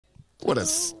What a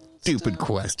stupid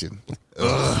question.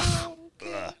 Ugh.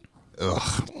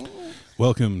 Ugh.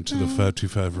 Welcome to the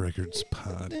 525 Records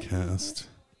podcast.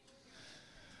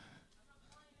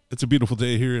 It's a beautiful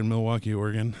day here in Milwaukie,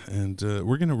 Oregon, and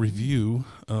we're going to review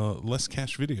Less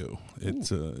Cash Video.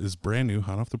 It is brand new,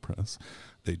 hot off the press.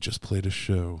 They just played a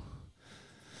show.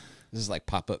 This is like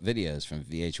pop-up videos from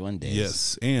VH1 days.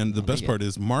 Yes, and the best part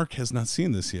is Mark has not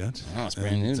seen this yet. Oh, it's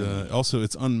brand new. Also,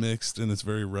 it's unmixed, and it's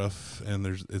very rough, and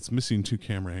it's missing 2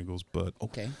 camera angles, but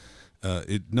okay.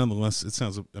 Nonetheless, it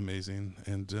sounds amazing,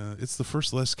 and it's the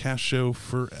first Less Cash show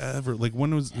forever. Like,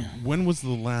 when was the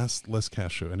last Less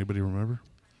Cash show? Anybody remember?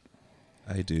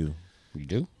 I do. You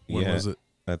do? When was it?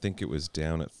 I think it was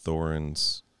down at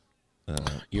Thorin's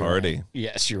You're party. Right.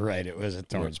 Yes, you're right. It was at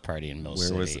Thorne's party in Mill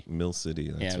City. Where was it? Mill City.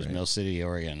 That's yeah, it was right. Mill City,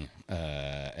 Oregon,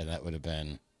 and that would have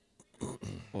been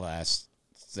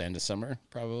end of summer,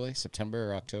 probably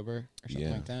September or October or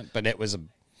something like that. But it was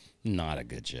not a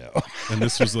good show. And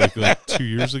this was like 2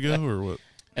 years ago, or what?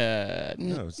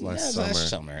 No, it was last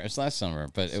summer. It was last summer,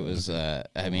 but it was.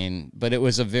 But it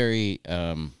was a very.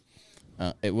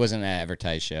 It wasn't an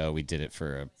advertised show. We did it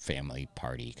for a family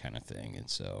party kind of thing, and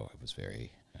so it was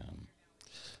very.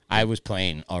 I was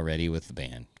playing already with the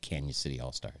band Canyon City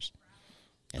All Stars,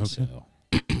 and so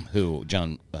who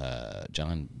John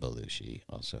Belushi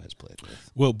also has played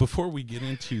with. Well, before we get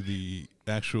into the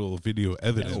actual video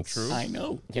evidence, I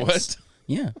know What? Yes.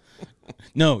 Yeah,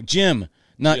 no, Jim.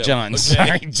 Not John. Okay.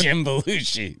 Sorry, Jim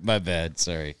Belushi. My bad.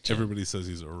 Sorry. Jim. everybody says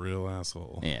he's a real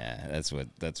asshole. Yeah, that's what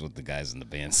the guys in the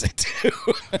band say too.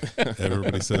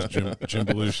 Everybody says Jim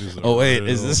Belushi's a Oh wait, real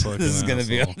is this fucking is gonna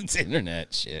be asshole. on the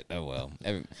internet? Shit. Oh well,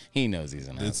 he knows he's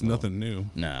an asshole. It's nothing new.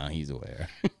 No, he's aware.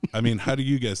 I mean, how do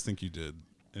you guys think you did?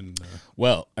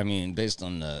 Well, I mean, based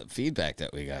on the feedback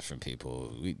that we got from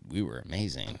people, we were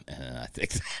amazing, and I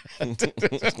think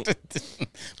that.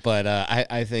 But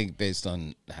I think based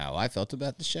on how I felt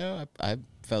about the show, I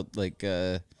felt like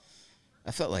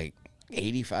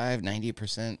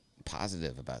 85-90%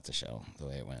 positive about the show, the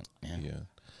way it went. Yeah.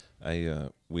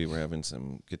 We were having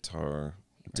some guitar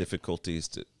difficulties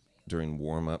during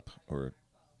warm up or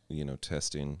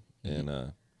testing,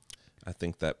 and I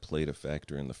think that played a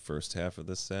factor in the first half of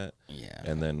the set. Yeah.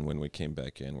 And then when we came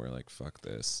back in, we're like, fuck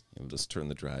this. Just turn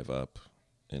the drive up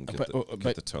and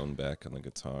get the tone back on the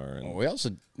guitar. And we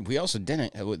also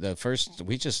didn't.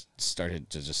 We just started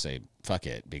to just say, fuck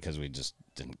it, because we just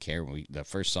didn't care. The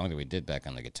first song that we did back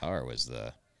on the guitar was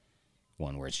the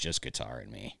one where it's just guitar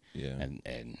and me. Yeah.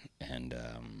 And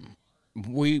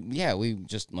we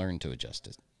just learned to adjust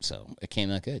it. So it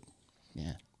came out good.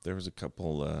 Yeah. There was a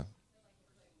couple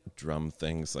drum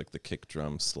things, like the kick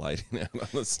drum sliding out on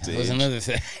the stage. That was another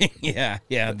thing. yeah.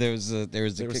 There was some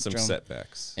kick drum.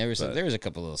 setbacks. There was a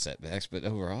couple little setbacks, but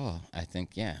overall, I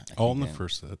think All in the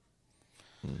first set.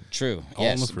 True. All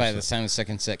in Yes. the By first the set. time the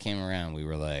second set came around, we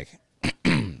were like,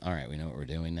 all right, we know what we're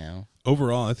doing now.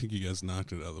 Overall, I think you guys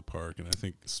knocked it out of the park, and I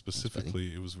think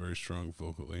specifically it was very strong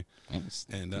vocally. Thanks.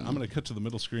 And I'm going to cut to the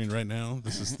middle screen right now.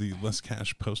 This is the Less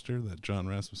Cash poster that John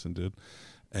Rasmussen did.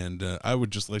 And I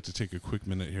would just like to take a quick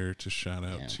minute here to shout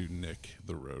out to Nick,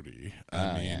 the roadie.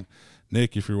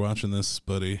 Nick, if you're watching this,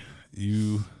 buddy,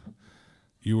 you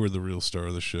were the real star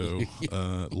of the show.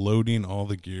 Loading all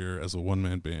the gear as a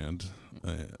one-man band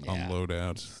on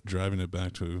loadout, driving it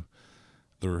back to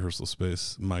the rehearsal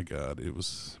space. My God, it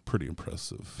was pretty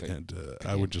impressive. And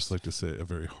I would just like to say a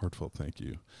very heartfelt thank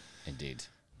you. Indeed.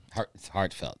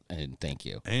 Heartfelt, and thank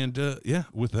you. And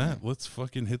with that, let's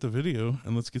fucking hit the video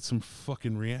and let's get some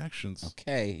fucking reactions.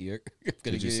 Okay, you're gonna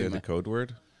Did you say the code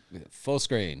word? Full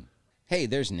screen. Hey,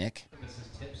 there's Nick. This is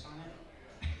tips on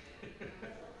it.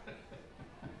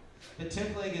 The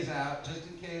tip leg is out, just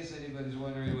in case anybody's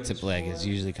wondering what Tip it's leg for.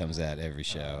 usually comes out every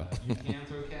show. You can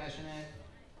throw cash in it.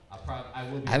 I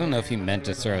will be I don't know if he meant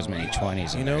to throw as many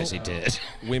 20s in there as he did.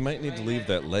 We might need to leave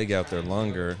that leg out there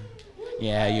longer.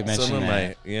 Yeah, you mentioned Some of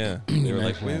that. they were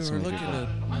like, we mentioned were that. looking at.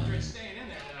 100 staying in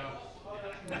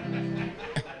there,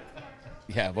 though.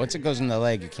 Yeah, once it goes in the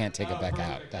leg, you can't take it back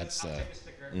out. That's the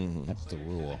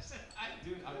rule.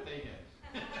 Dude, I'm taking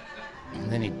it.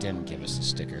 And then he didn't give us a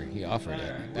sticker. He offered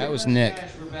it. That was Nick,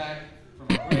 We're back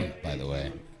from a break. by the way,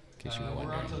 in case you were We're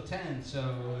wondering. up till 10,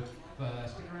 so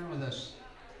stick around with us.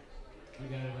 We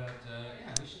got about,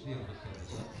 we should be able to fill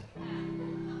this up.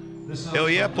 This song's Hell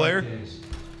yeah, called player. Dark Days.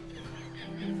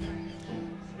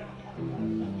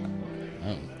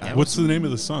 What's the name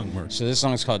of the song, Mark? So this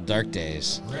song's called Dark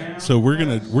Days. So we're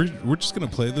just gonna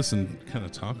play this and kind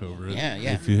of talk over it. Yeah,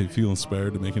 yeah. If you feel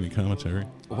inspired to make any commentary.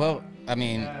 Well, I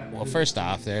mean, first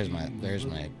off, there's my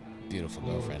beautiful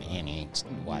girlfriend Annie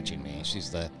watching me.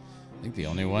 She's the think the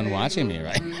only one watching me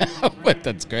right now, but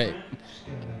that's great.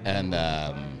 And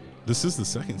This is the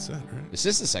second set, right? this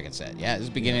is the second set. Yeah, this is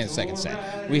the beginning of the second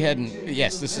set. We hadn't.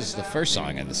 Yes, this is the first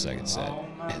song of the second set,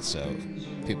 and so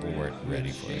people weren't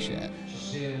ready for us yet.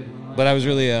 But I was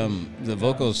really the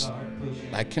vocals.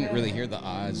 I couldn't really hear the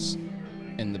ahs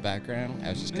in the background. I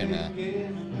was just kind of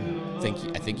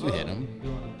I think you hit them.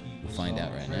 We'll find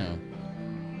out right now.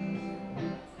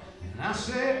 I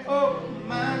said, oh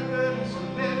my goodness,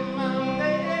 live my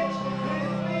legs, lift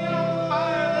me on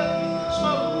fire,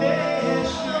 smoke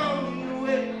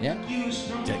Yeah,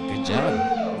 good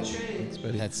job.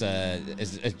 That's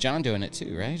is John doing it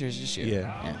too, right? Or is it just you?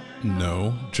 Yeah.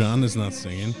 No, John is not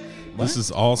singing. This is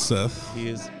all Seth. He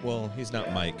is, well, he's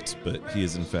not mic'd, but he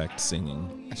is in fact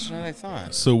singing. That's what I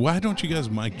thought. So why don't you guys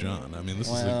mic John? I mean, this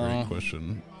is a Well, great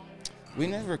question. We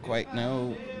never quite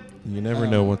know. You never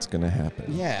know what's going to happen.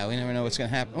 Yeah, we never know what's going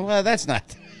to happen. Well, that's not.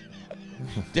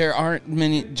 There aren't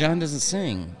many. John doesn't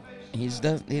sing. He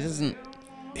doesn't. He doesn't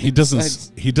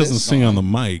besides sing this on the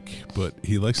song. mic, but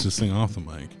he likes to sing off the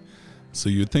mic. So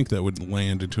you'd think that would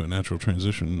land into a natural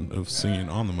transition of singing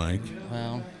on the mic.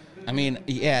 Well, I mean,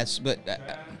 yes, but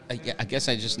I guess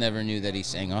I just never knew that he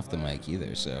sang off the mic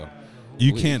either. So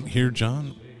You can't hear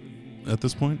John at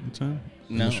this point in time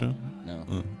in no, the show?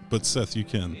 no. But Seth, you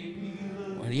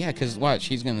can. Well, yeah, because watch,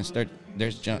 he's gonna start.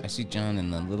 There's John. I see John in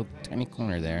the little tiny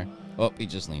corner there. Oh, he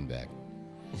just leaned back.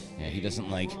 Yeah, he doesn't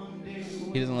like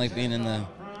being in the.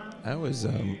 I was,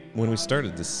 when we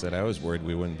started this set, I was worried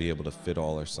we wouldn't be able to fit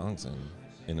all our songs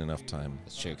in enough time.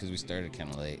 That's true, because we started kind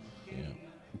of late. Yeah.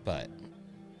 But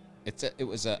it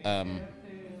was a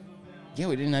yeah,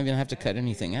 we didn't even have to cut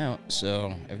anything out,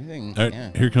 so everything. All right,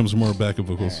 Yeah. here comes more backup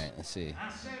All vocals. right, let's see.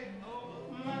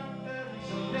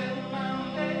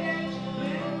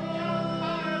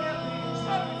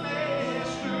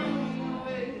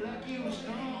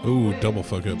 Ooh, double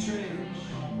fuck up.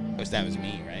 That was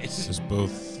me, right? Because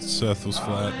both Seth was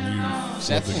flat and you.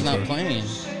 Seth flipped is the not guitar. playing.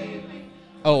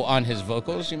 Oh, on his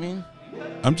vocals, you mean?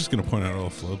 I'm just going to point out all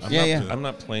flubs. Yeah. I'm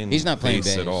not playing He's not playing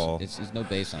bass bass at all. There's no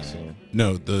bass on it.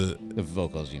 No, the The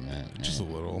vocals, you meant. just a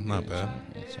little, not bad.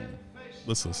 Yeah, sorry.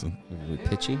 Let's listen. Are we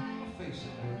pitchy?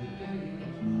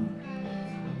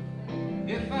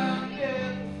 If I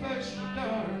get the first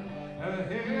dark, a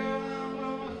hair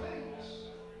on my face,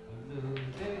 another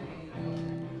day.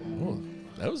 Oh,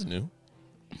 that was new.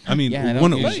 I mean, Yeah, I don't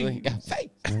one of usually. Yeah,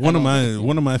 fake. one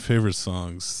of my favorite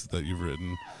songs that you've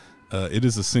written. It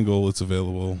is a single. It's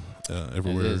available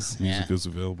everywhere. It is, Music yeah. is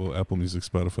available. Apple Music,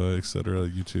 Spotify, etc.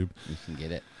 YouTube. You can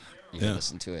get it. You Yeah. can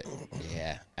listen to it.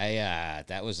 Yeah, I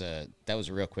that was a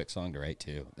real quick song to write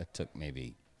too. That took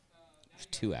maybe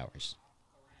 2 hours.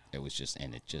 It was just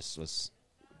was.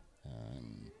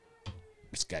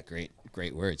 It's got great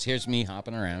words. Here's me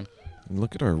hopping around. And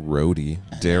look at our roadie,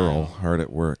 Daryl, hard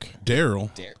at work. Daryl.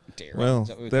 Daryl. Well, Is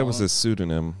what we that call was him? a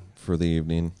pseudonym for the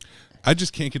evening. I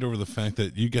just can't get over the fact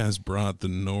that you guys brought the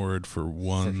Nord for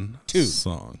one two.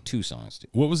 song. 2 songs too.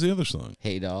 What was the other song?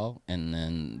 Hey Doll, and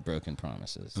then Broken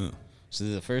Promises. Oh. So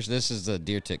this is the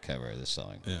Deer Tick cover of this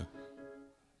song. Yeah.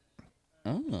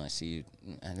 Oh, I see you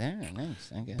there.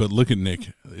 Nice. I guess. But look at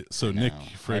Nick. So I know. Nick,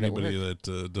 for Hard at anybody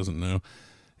that doesn't know,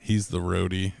 he's the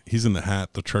roadie. He's in the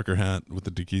hat, the trucker hat with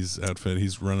the Dickies outfit.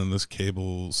 He's running this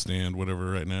cable stand, whatever,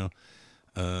 right now.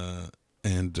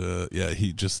 Yeah,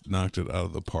 he just knocked it out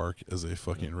of the park as a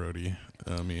fucking roadie.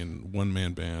 I mean,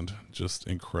 one-man band, just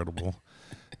incredible.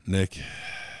 Nick,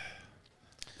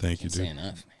 thank you, Can't say dude.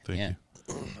 enough. Thank Yeah. you.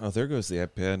 Oh, there goes the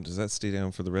iPad. Does that stay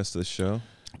down for the rest of the show?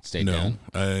 Stay No, down.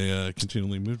 I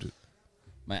continually moved it.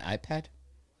 My iPad.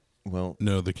 Well,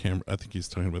 No, the camera. I think he's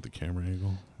talking about the camera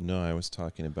angle. no, I was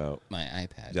talking about My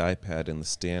iPad. the iPad and the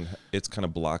stand. It's kind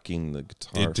of blocking the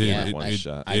guitar It did. for Yeah, one it,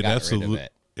 shot. I got rid of absolutely,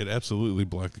 it. it absolutely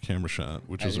blocked the camera shot,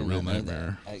 which I was a did real not know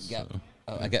that. nightmare.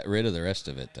 I got rid of the rest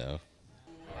of it though.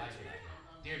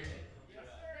 Deer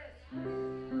Tick.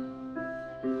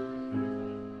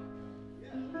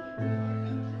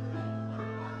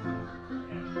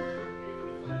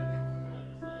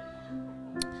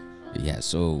 Yeah.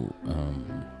 So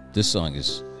this song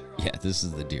is this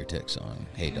is the Deer Tick song.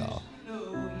 Hey Doll.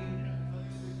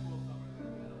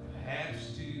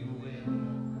 Perhaps too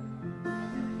well.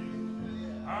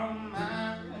 All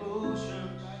my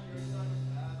emotions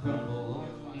crumble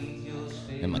underneath your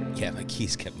stare. And my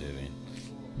keys kept moving.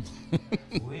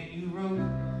 When you wrote,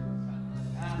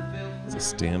 I felt Is the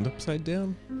stand upside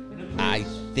down? I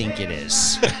think it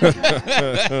is.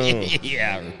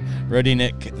 Yeah, Roddy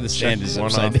Nick. The stand is One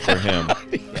upside off for down.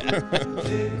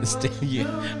 him. The stand,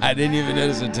 yeah. I didn't even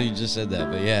notice until you just said that,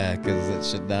 but yeah, because it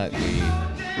should not be.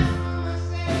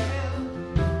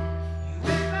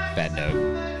 Bad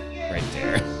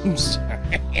I'm sorry.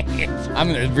 I'm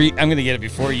gonna get it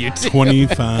before you do.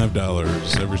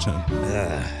 $25 every time.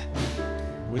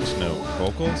 Which note?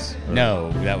 Vocals? Or-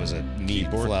 No, that was a knee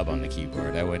Keyboard? flub on the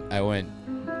keyboard. I went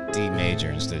D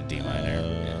major instead of D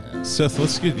minor. Yeah. Seth,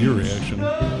 let's get your reaction.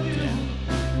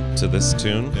 To this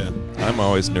tune? Yeah. I'm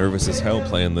always nervous as hell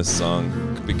playing this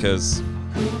song because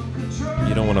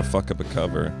you don't want to fuck up a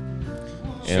cover.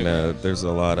 And there's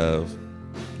a lot of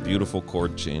beautiful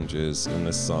chord changes in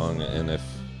this song, and if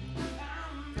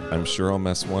I'm sure I'll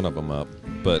mess one of them up,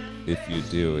 but if you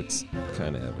do, it's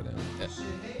kind of evident.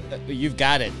 You've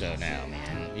got it though now,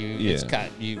 man. It's Yeah.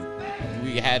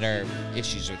 we had our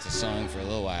issues with the song for a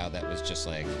little while. That was just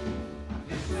like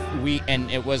and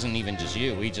it wasn't even just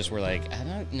you. We just were like, I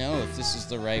don't know if this is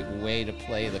the right way to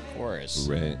play the chorus.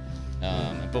 Right.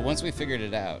 But once we figured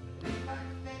it out,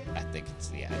 I think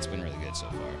it's been really good so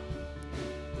far.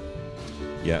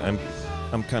 Yeah,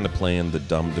 I'm kind of playing the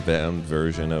dumbed down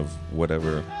version of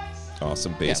whatever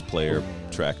awesome bass Yeah. player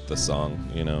tracked the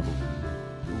song, you know.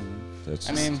 That's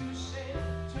I just- mean,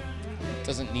 it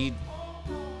doesn't need.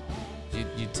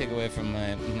 You take away from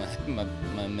my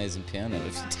amazing piano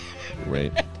if you do.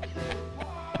 right.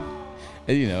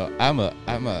 And, you know, I'm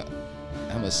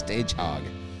a stage hog.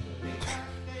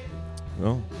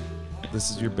 Well, this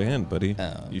is your band, buddy.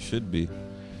 Oh. You should be.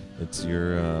 It's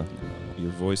your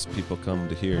voice people come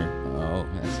to hear. Oh,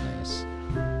 that's nice.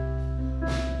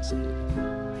 That's good.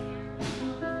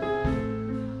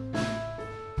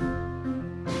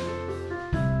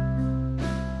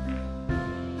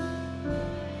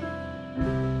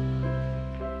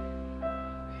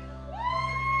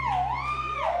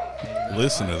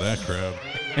 Listen to that crowd.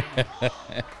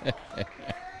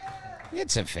 We had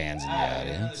some fans in the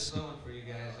audience. Slow one for you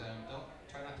guys. Don't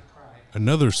try not to cry.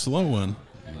 Another slow one.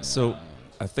 So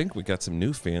I think we got some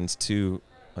new fans too.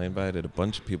 I invited a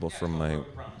bunch of people from my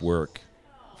work,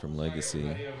 from Legacy,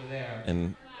 Over there.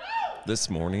 and this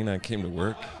morning I came to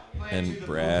work and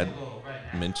Brad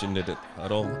mentioned it at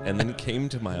Huddle, and then he came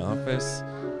to my office.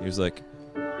 He was like,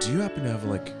 "Do you happen to have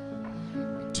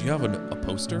do you have a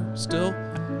poster still?"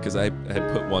 Because I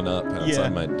had put one up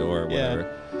outside my door or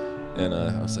whatever. And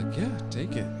I was like, "Yeah,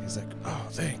 take it." He's like, "Oh,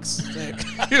 thanks."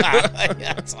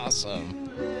 That's awesome.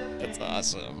 That's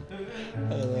awesome.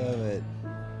 I love it.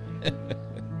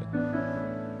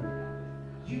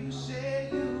 You say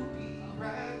you'll be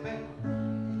right back.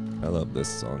 I love this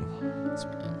song.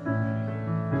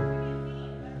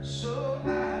 So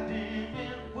I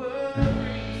didn't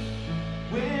worry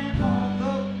when all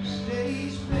those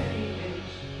days fade.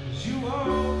 'Cause you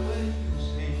always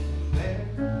came back.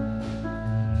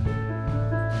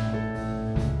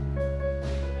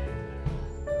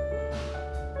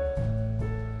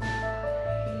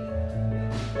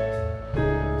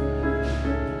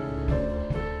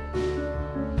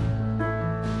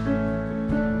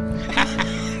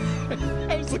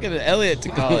 I was looking at Elliot to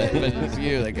call it, but it's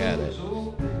you that got it.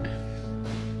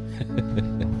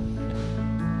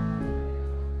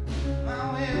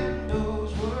 My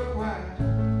windows were wide,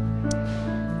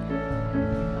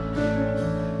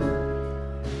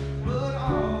 but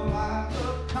all I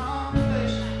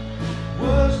accomplished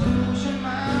was losing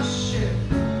my shit.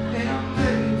 And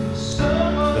maybe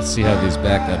some of Let's see how these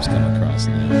backups come across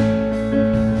now.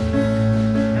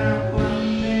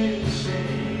 one day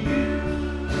say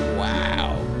you,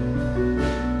 Wow.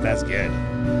 That's good.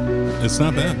 It's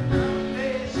not bad.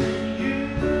 they say you.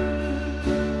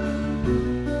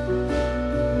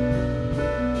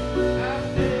 I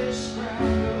describe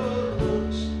your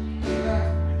looks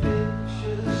like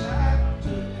pictures I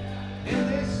took, and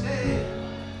they say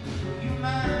you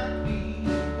might be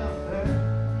another.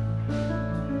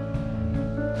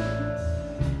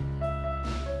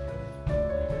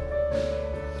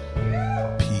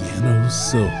 Piano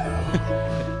solo.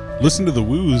 Listen to the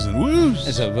woos and woos.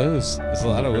 There's a woos. There's a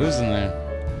lot of woos in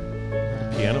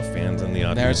there. Piano fans in the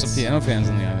audience. There are some piano fans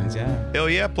in the audience, yeah. Hell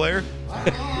yeah, player.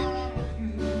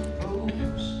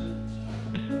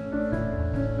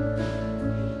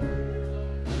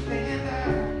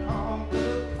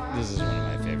 This is one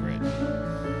of my favorite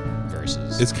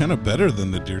verses. It's kind of better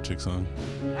than the Deer Tick song.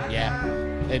 Yeah,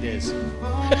 it is.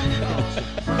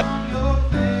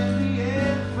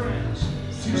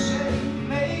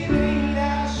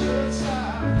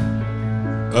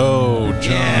 Oh,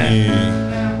 Johnny.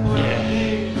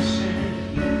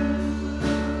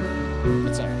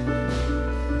 That's all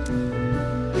right.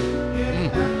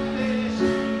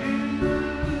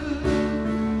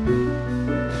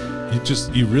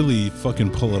 You really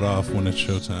fucking pull it off when it's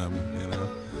showtime, you know?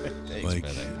 Thanks, Like,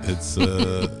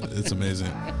 brother. it's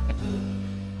amazing.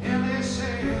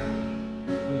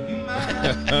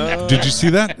 Did you see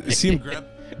that? See him grab?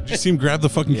 Did you see him grab the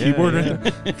fucking keyboard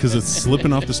right? Because it's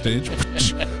slipping off the stage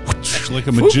like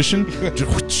a magician.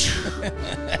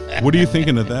 What are you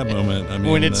thinking at that moment? I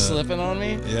mean, when it's slipping on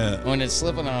me? Yeah. When it's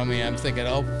slipping on me, I'm thinking,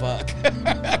 oh, fuck.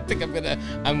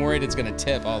 I'm worried it's going to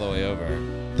tip all the way over.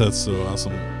 That's so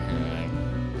awesome.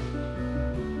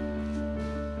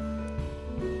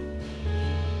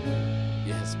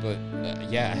 Yes, but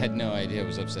yeah, I had no idea it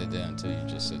was upside down until you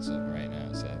just said something right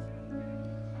now, Seth.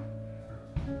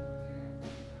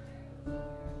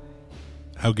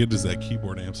 How good does that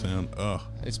keyboard amp sound? Oh,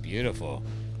 it's beautiful.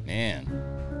 Man,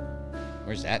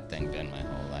 where's that thing been my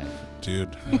whole life?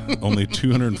 Dude, only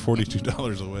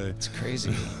 $242 away. It's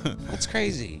crazy. That's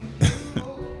crazy.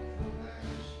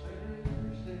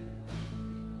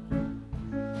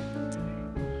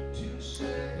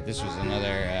 This was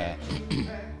another,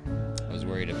 I was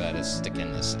worried about us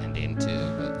sticking this ending too,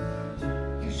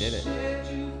 but we did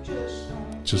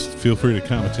it. Just feel free to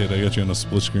commentate. I got you on a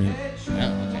split screen.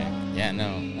 Oh, okay. Yeah,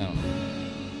 no.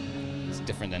 It's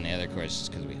different than the other chords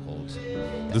just because we hold.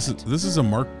 This is a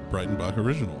Mark Breitenbach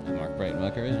original. Mark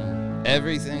Breitenbach original.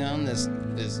 Everything on this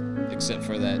is except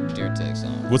for that Deer Tech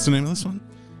song. What's the name of this one?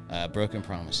 Broken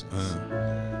Promises.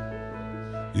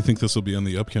 You think this will be on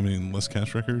the upcoming Less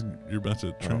Cash record you're about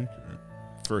to track?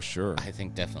 For sure. I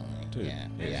think definitely. Dude, yeah.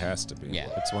 it has to be. Yeah.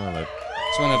 It's one of the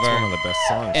one of the best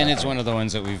songs. and it's one of the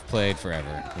ones that we've played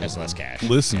forever as Less Cash.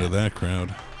 Listen to that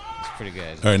crowd. It's pretty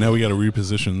good. All right, now we got to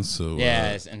reposition. So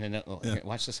yeah, and then here,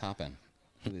 watch this hopping.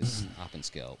 Look at this hopping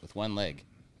skill with one leg.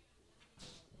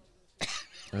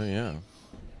 Oh yeah.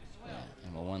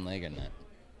 I'm a one-legger nut.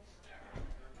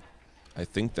 I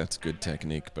think that's good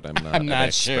technique, but I'm not. I'm not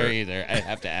an sure expert. either. I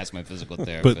have to ask my physical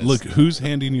therapist. But look, who's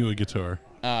handing you a guitar?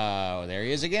 Oh, there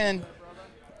he is again.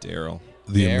 Daryl.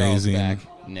 The Daryl's amazing back.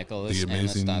 Nicholas the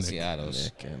amazing Anastasiados.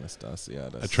 Nick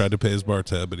Anastasiados. I tried to pay his bar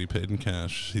tab, but he paid in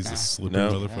cash. He's a slippery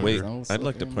No, motherfucker. wait. No, I'd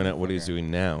like to point out what he's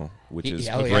doing now, which is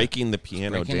breaking the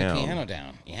piano Breaking down. the piano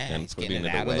down. Yeah, And he's putting getting it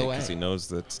it out of the way. because he knows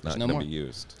that's not no going to more. be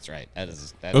used. That's right. That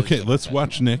is Okay, a let's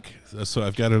watch professional. Nick. So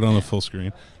I've got it on the full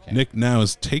screen. Okay. Nick now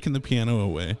is taking the piano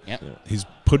away. Yep. He's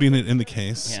putting it in the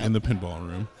case Yeah. in the pinball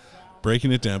room,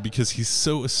 breaking it down because he's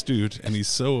so astute and he's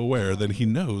so aware that he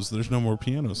knows there's no more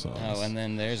piano songs. Oh, and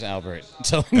then there's Albert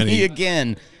telling And me he-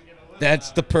 again,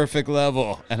 that's the perfect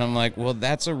level. And I'm like, well,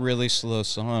 that's a really slow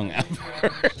song,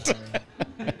 Albert.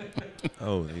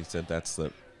 Oh, he said that's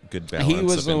the good balance He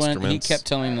was of the one. He instruments. kept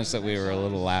telling us that we were a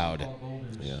little loud,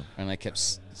 Yeah. and I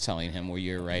kept telling him, "Well,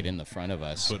 you're right in the front of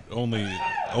us." But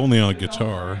only on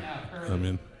guitar. I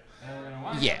mean,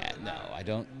 Yeah, no, I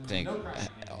don't think.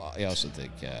 I also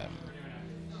think,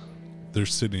 they're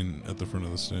sitting at the front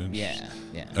of the stage. yeah.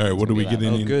 All right, what do we get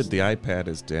in? Oh, good. The iPad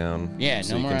is down. Yeah,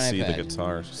 so no you more can see the iPad.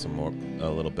 guitar a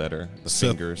little better. The Seth-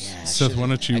 fingers. Yeah, Seth, why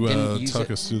don't you I didn't use talk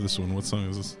it. us through this one? What song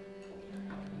is this?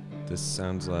 This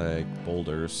sounds like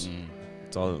Boulders.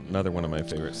 It's another one of my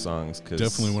favorite songs. Cause,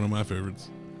 Definitely one of my favorites.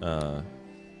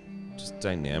 Just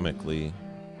dynamically,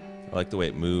 I like the way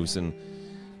it moves. And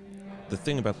the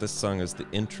thing about this song is the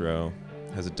intro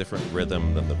has a different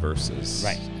rhythm than the verses.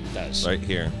 Right, it does. Right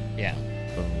here. Yeah,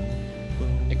 Boom,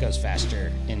 boom. it goes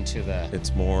faster into the.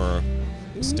 It's more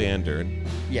standard.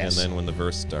 Yes. And then when the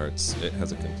verse starts, it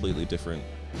has a completely different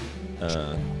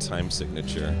time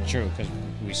signature. True, because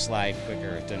we slide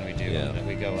quicker than we do, Yeah. and then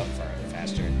we go up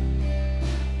faster.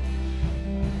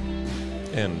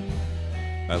 And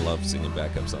I love singing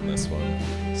backups on this one.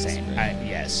 Same.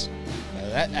 Yes.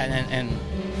 And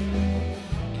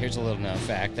here's a little known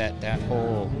fact that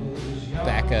whole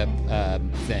backup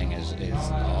thing is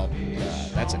all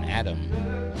that's an Adam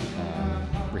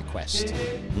request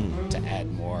to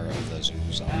add more of those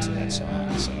oohs onto that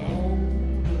song. So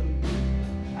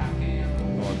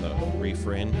On the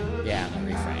refrain. yeah, the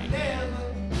refrain.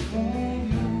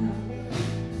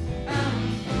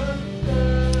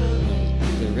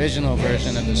 The original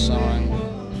version of the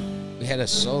song, we had a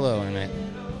solo in it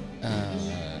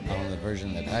on the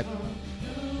version that I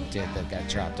did that got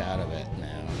dropped out of it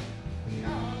now.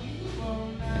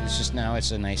 And it's just now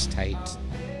it's a nice tight,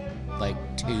 like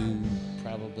 2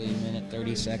 minute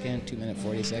 30 second, 2 minute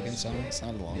 40 second song. It's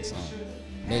not a long song.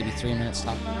 Maybe 3 minutes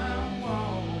top.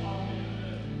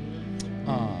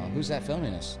 Who's that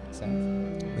filming us? Is that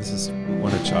This is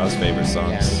one of Chaw's favorite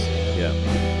songs. Yeah.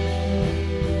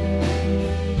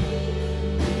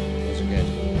 those are good.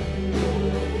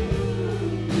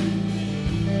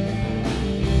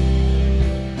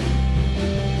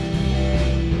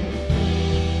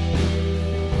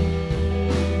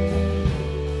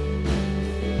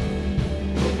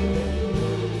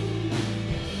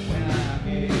 When I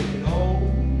get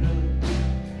older,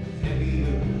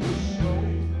 heavier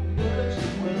shoulders,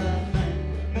 will I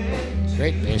think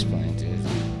Great bass playing, dude.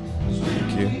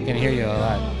 Thank you. I can hear you a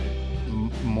lot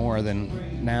more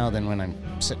than now than when I'm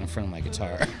sitting in front of my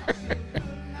guitar.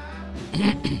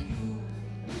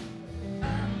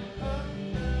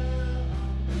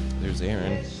 There's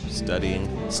Aaron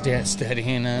studying.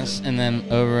 Studying us, and then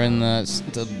over in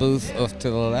the booth off to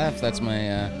the left, that's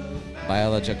my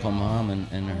biological mom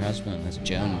and her husband. That's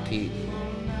Joan and Pete.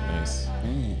 Nice.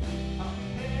 Yeah.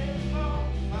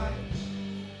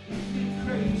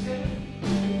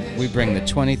 We bring the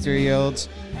 23-year-olds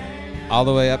all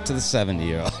the way up to the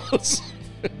 70-year-olds.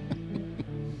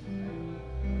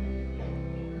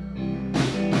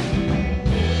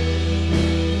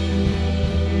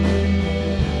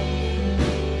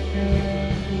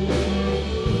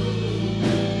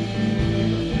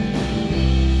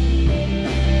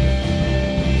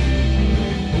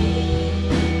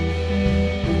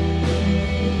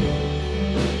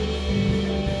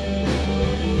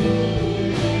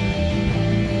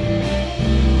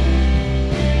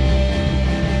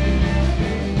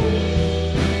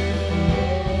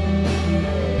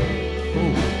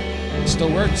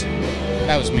 Still works.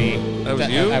 That was me. That was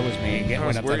you? That was me. I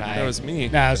was Went up worried that high. that was me.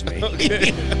 Nah, that was me.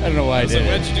 Okay. I don't know why I did it.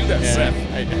 Why'd you do that, Yeah,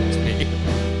 Seth? It was me.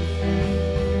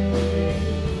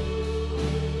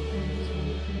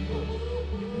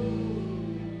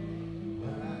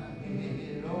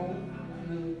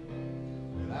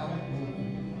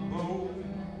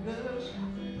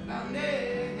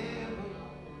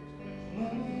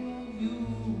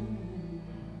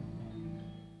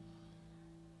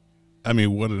 I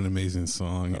mean, what an amazing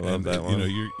song! I love that one.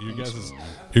 You know,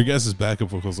 your guys' backup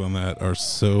vocals on that are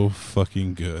so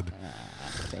fucking good.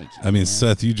 Thank you. I mean, man.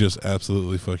 Seth, you just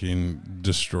absolutely fucking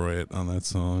destroy it on that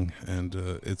song, and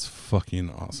it's fucking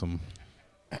awesome.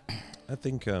 I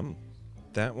think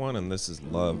that one and This Is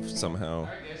Love somehow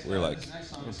we're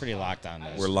pretty locked on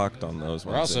those. we're locked on those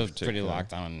We're ones. also in particular. pretty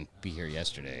locked on Be Here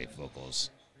Yesterday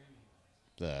vocals.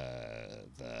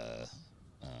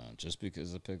 Just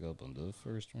because the pickup on the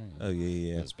first ring. Oh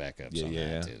yeah. There's backups Yeah, on yeah,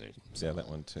 that yeah. too. Yeah, that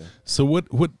one too. So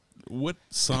what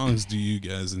songs do you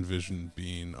guys envision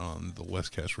being on the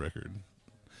West Cash record?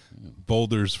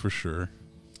 Boulders for sure.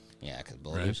 Yeah, because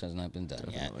Boulders Right. has not been done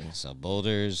Definitely. yet. So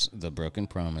Boulders, The Broken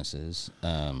Promises.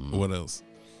 What else?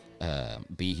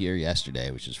 Be Here Yesterday,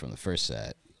 which is from the first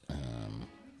set.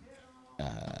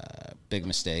 Big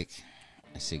Mistake.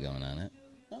 I see going on it.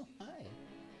 Oh,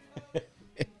 hi.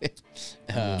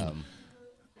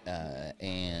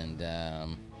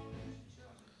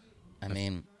 I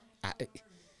mean,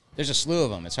 there's a slew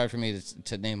of them. It's hard for me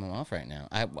to name them off right now.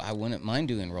 I wouldn't mind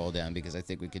doing Roll Down because I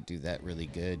think we could do that really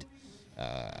good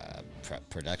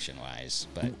production-wise.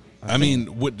 But I mean,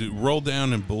 Roll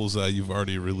Down and Bullseye you've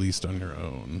already released on your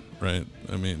own, right?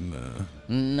 I mean,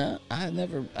 no,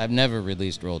 I've never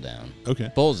released Roll Down.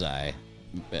 okay. Bullseye,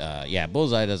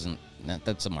 Bullseye doesn't.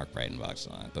 That's a Mark Breitenbach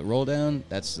song, but Roll Down,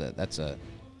 that's a.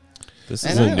 This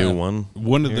And is I a new have- one.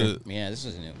 One of Here. the, Yeah, this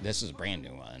is new. This is a brand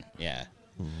new one. Yeah.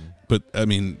 but I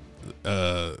mean,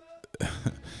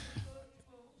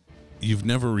 you've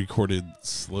never recorded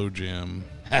Slow Jam.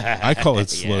 I call it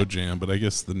Slow Yeah. Jam, but I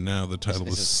guess now the title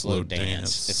This is Slow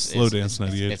Dance. Slow Dance It's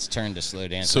 98. turned to Slow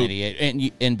Dance So-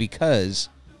 98, and because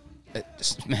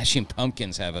Smashing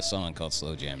Pumpkins have a song called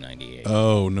Slow Jam 98.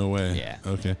 Oh, no way. Yeah.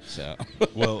 Okay. So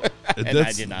Well,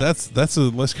 I did not. that's a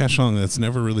Les Cash song that's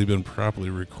never really been properly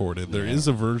recorded. There is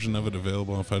a version of it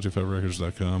available on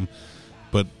 525records.com,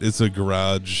 but it's a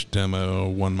garage demo,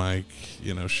 one mic,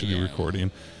 shitty Yeah. recording.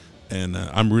 And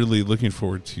I'm really looking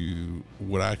forward to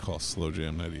what I call Slow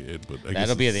Jam 98. But I guess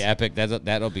that'll be it's- the epic.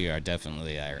 That'll be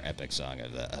definitely our epic song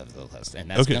of the list, and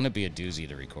that's Okay. gonna be a doozy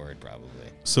to record probably.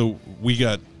 So we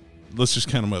got. Let's just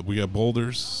count them up. We got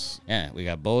Boulders, Yeah, we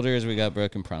got Boulders, we got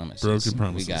Broken Promises. Broken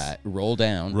Promises. We got Roll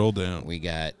Down. Roll Down, We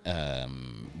got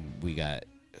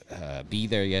Be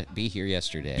Here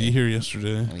Yesterday. Be Here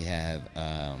Yesterday, We have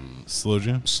Slow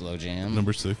Jam, Slow Jam.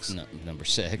 number 6. Number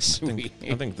 6.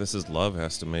 I think This Is Love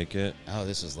has to make it. Oh,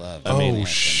 This Is Love. Oh, That has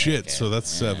to shit, make it. so that's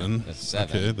 7. That's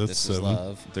 7. Okay, that's This 7. Is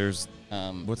Love. There's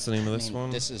what's the name of this one?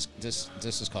 This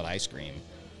is called Ice Cream.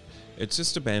 It's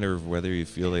just a matter of whether you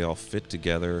feel they all fit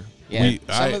together. Yeah,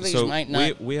 some of these So might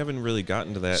not. we haven't really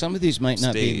gotten to that. Some of these might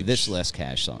not be stage. this Les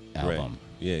Cash album. Right.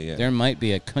 Yeah. There might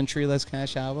be a country Les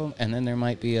Cash album, and then there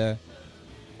might be a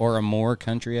more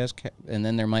country and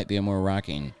then there might be a more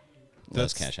rocking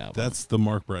Les Cash album. That's the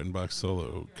Mark Breitenbach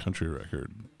solo country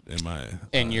record in my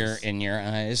in eyes. your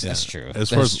eyes. Yeah. That's true. As That's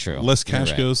far as true. Les You're Cash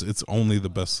right. goes, it's only the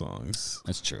best songs.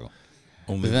 That's true.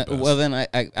 Only Then, the best. well, then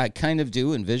I kind of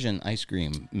do envision Ice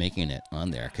Cream making it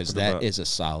on there because What that about- is a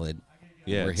solid.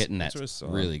 Yeah, we're it's- hitting it's that really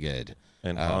solid. really good.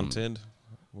 And Haunted.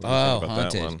 What do you think about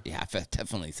Haunted. that one? Yeah, I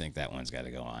definitely think that one's got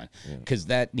to go on because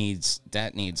that needs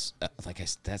like I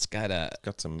said, that's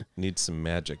Needs some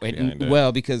magic behind it.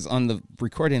 Well, because on the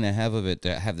recording I have of it,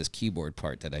 I have this keyboard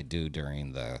part that I do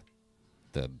during the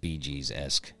Bee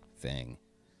Gees-esque thing.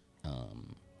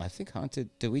 I think Haunted.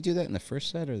 Did we do that in the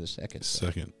first set or the second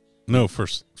set? Second. No,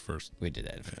 first. We did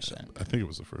that in the first set. I think it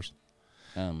was the first.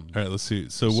 All right, let's see.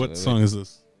 So what song is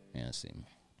this? Yeah, let's see.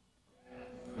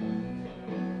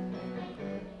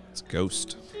 It's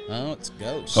Ghost. Oh, it's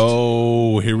Ghost.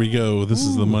 Oh, here we go. This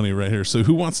is the money right here. So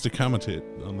who wants to commentate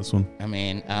on this one? I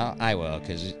mean, I will,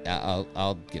 because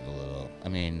I'll give a little. I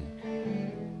mean,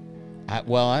 I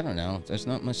don't know. There's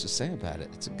not much to say about it.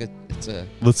 It's a.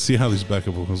 Let's see how these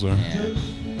backup vocals are. Yeah.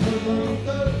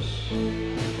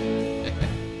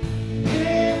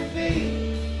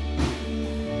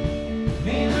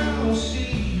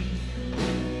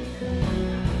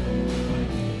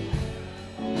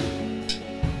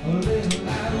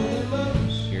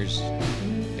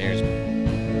 There's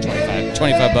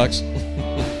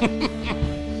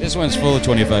 $25. This one's full of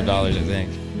 $25, I think.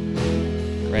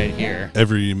 Right here.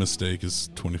 Every mistake is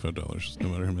 $25, no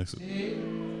matter who makes it.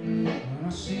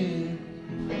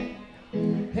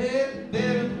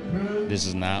 This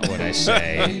is not what I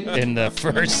say in the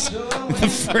first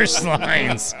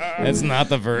lines. That's not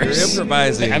the verse. You're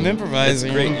improvising. I'm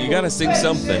improvising. That's great. You got to sing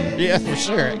something. Yeah, for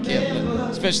sure. I can't,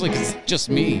 especially because it's just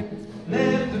me.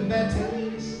 Listen to that.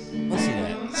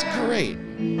 It's great.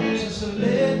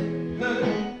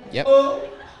 Yep.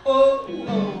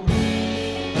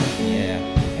 Yeah.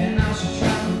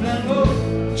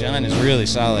 John is really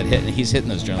solid hitting. He's hitting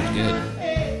those drums good.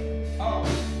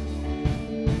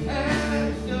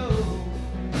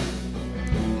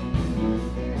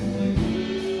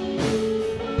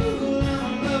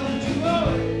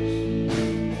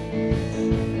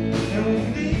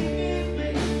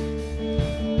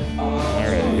 All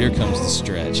right, here comes the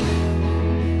stretch.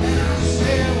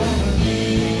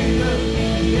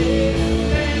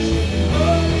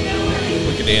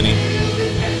 Look at Danny.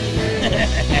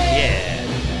 Yeah.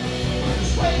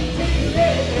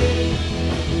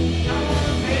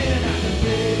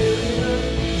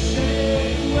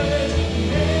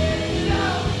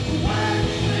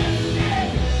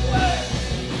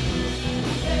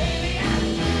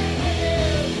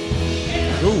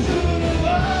 Ooh.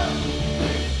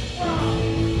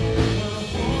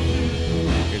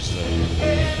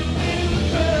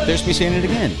 There's me saying it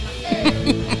again.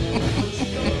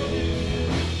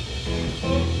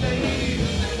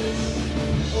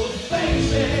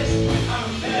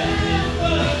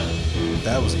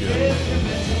 That was good.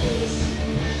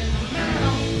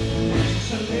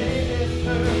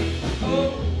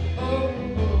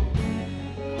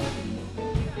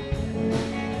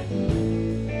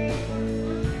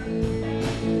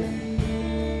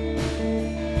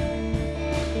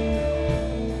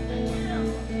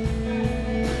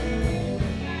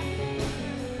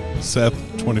 Seth,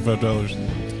 $25.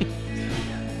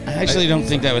 I actually don't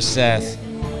think that was Seth.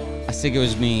 I think it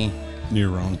was me. You're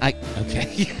wrong.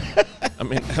 Okay. I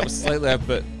mean, I was slightly off,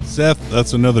 but Seth,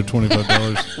 that's another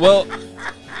 $25. well,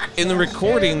 in the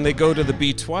recording they go to the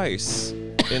B twice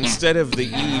instead of the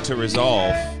E to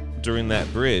resolve during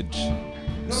that bridge.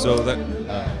 So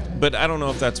that, but I don't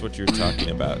know if that's what you're talking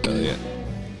about, Elliot.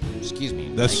 Excuse me.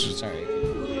 That's- sorry.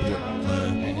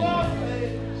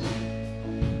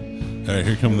 All right,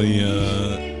 here come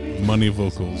the money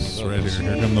vocals right here.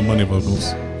 Here come the money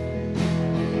vocals.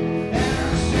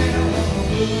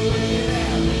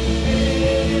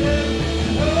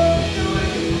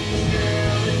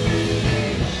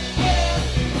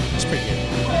 It's pretty good.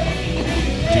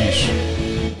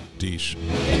 Deesh.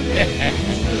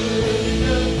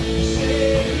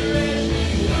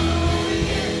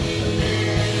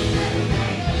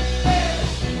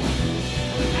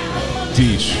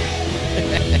 Deesh.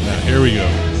 Now, here we go.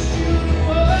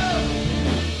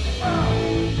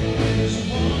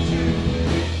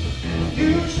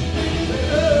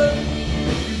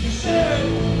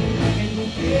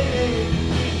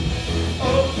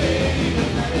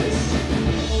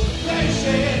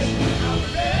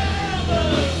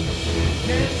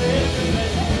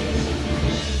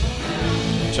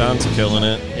 John's killing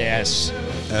it. Yes.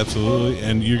 Absolutely.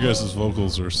 And you guys'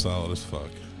 vocals are solid as fuck.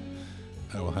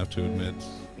 I will have to admit.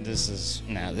 This is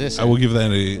now this. I will give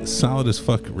that a solid as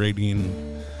fuck rating.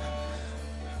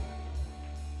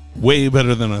 Way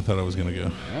better than I thought I was going to go.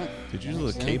 Did you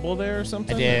lose a cable there or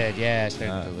something? I did. Yeah, I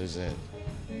started to lose it.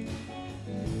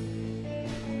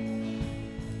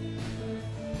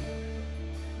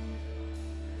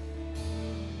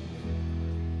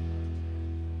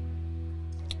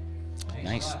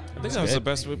 Nice. I think that was the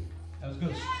best That was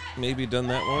good. maybe done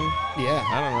that one. Yeah.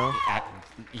 I don't know.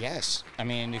 Yes. I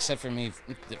mean, except for me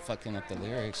fucking up the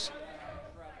lyrics.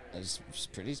 It's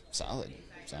pretty solid.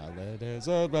 Solid as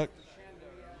a rock.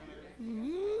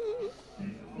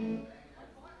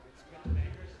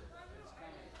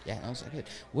 Yeah, that was good.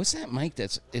 What's that mic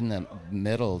that's in the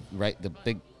middle, right?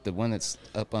 The one that's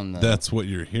up on the... That's what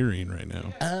you're hearing right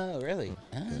now. Oh, really?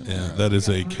 Oh. Yeah, that is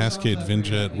a Cascade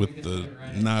Vinjet with the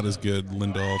not as good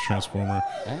Lindahl transformer.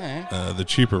 All right. The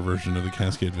cheaper version of the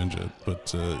Cascade Vinjet.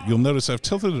 But you'll notice I've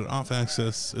tilted it off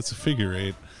axis. It's a figure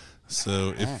 8.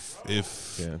 So if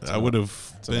I would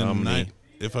have been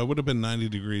if I would have been 90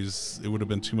 degrees, it would have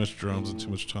been too much drums and too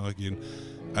much talking.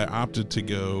 I opted to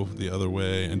go the other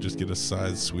way and just get a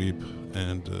side sweep,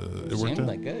 and it worked out.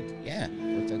 Like good. Yeah,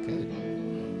 worked out good.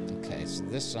 Okay, so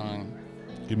this song.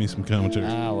 Give me some commentary.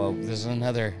 Well, this is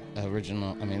another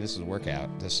original. I mean, this is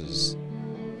Workout. This is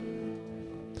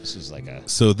like a...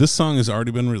 So this song has already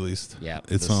been released. Yeah.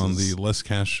 It's on the Less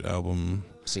Cash album.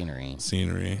 Scenery.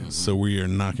 Mm-hmm. So we are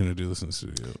not going to do this in the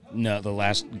studio. No, the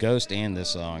last Ghost and this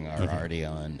song are already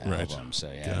on Right. album.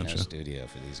 So yeah, no studio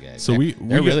for these guys. So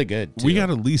they're really good. Too. We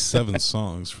got at least 7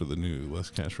 songs for the new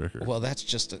Less Cash record. Well, that's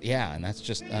just and that's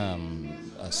just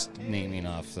us naming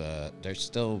off the. There's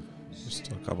still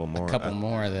a couple more.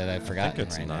 That I've forgotten. I think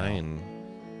it's right 9.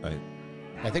 Now.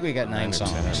 I think we got 9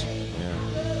 songs. 10.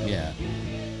 Yeah.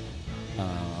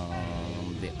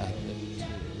 The other 2.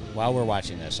 While we're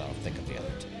watching this, I'll think of the other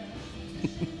 2.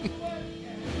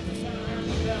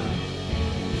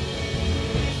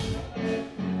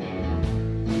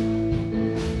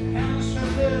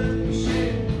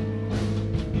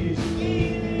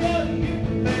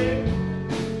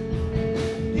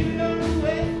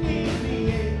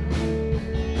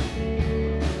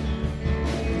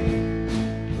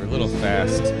 We're a little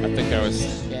fast.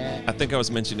 I think I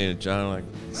was mentioning it, John. Like,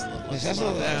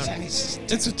 Slow down.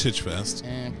 It's a titch fest.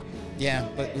 Yeah,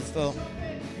 but it's still.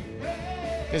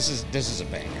 This is a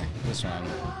banger. This one.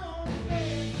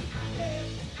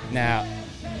 Now,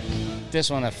 this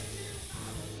one,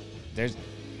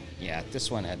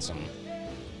 this one had some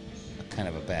kind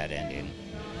of a bad ending.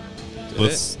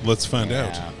 Let's find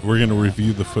out. We're going to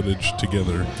review the footage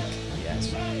together.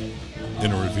 Yes.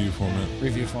 In a review format.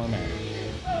 Review format.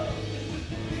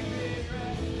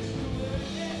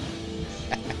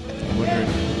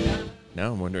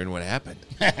 I'm wondering what happened.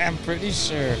 I'm pretty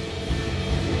sure.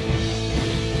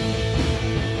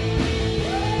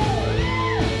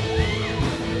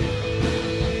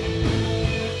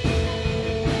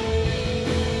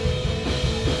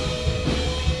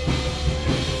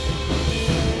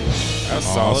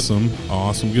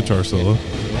 Awesome guitar solo.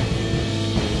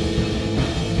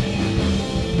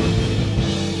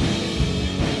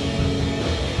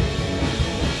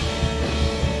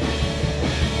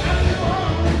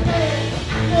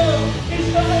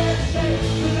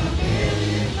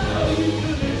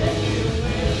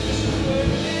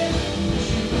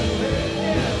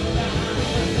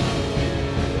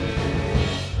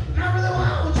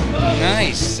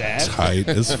 Nice, Seth. Tight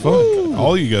as fuck.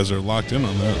 All you guys are locked in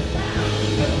on that.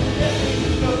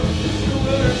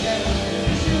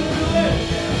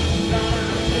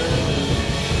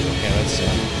 Okay, let's see.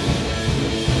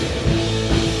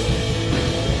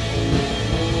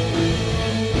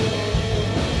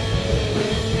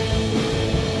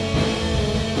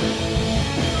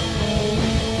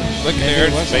 Look at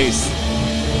Aaron's face.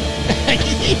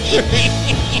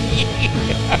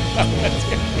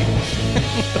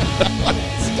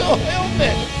 Still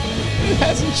helmet. It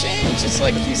hasn't changed. It's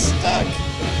like he's stuck.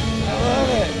 I love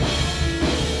it.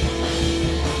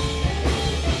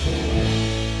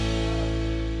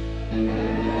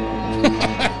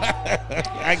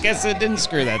 I guess it didn't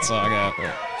screw that song up.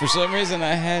 For some reason,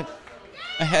 I had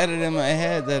it in my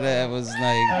head that I was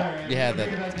like, yeah, that.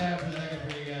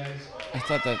 I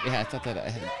thought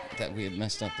that we had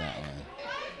messed up that one.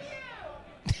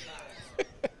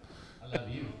 I love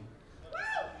you.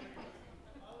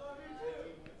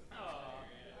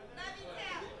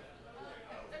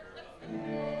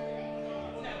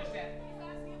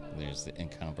 There's the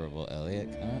incomparable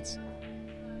Elliot Kotz.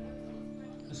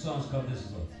 This song's called This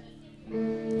Is Love.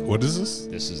 What is this?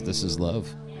 This is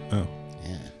love. Oh.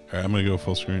 Yeah. All right, I'm going to go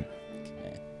full screen.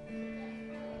 Okay.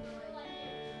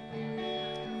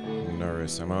 I'm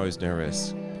nervous. I'm always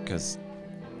nervous because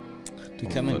We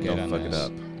come in good don't on fuck it this.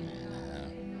 up. Yeah,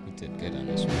 we did good on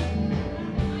this one.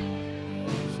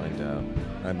 Find out.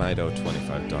 I might owe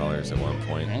 $25 at one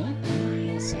point. Huh?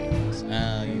 Let's see.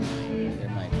 There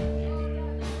might.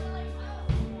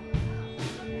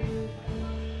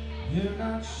 You're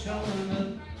not showing up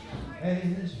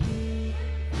as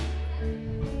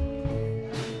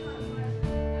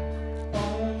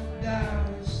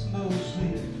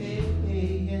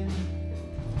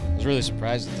was really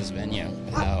surprised at this venue,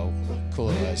 how cool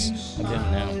it was. I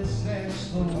didn't know.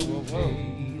 Whoa, whoa,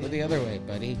 whoa. Go the other way,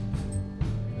 buddy.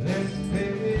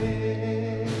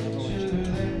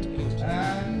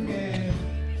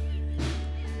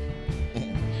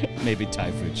 Maybe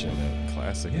Thai food should have.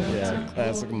 Classic. Yeah,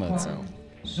 classic mud sound.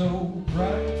 So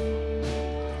bright.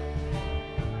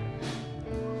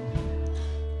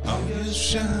 All your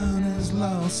shine has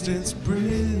lost its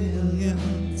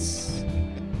brilliance.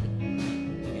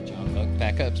 Get John Buck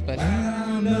backups, buddy.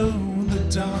 I know the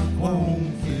dark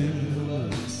won't feel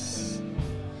us.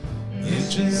 It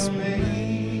just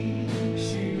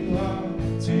makes you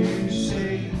want to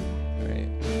say. All right,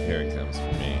 here it comes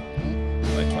for me.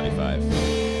 My 25.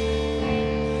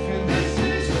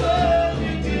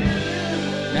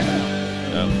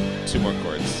 No, 2 more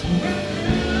chords.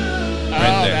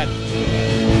 Right there.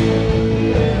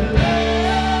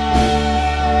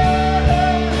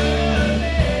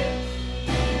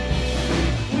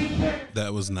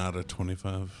 That was not a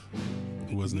 25.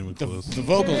 It wasn't even close. The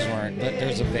vocals weren't, but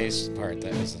there's a bass part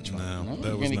that was the 20. No, that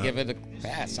You're was going to not. give it a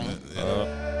pass, huh?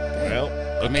 Well,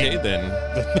 okay then.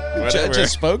 Judge Whatever.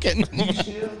 has spoken.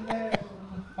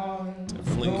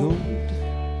 Definitely gold.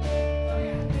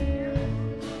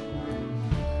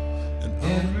 And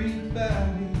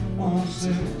Everybody wants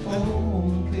their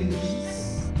own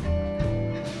piece.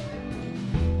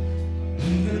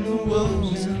 Even the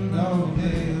wolves and all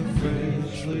their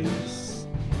fresh leaves.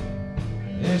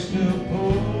 They're still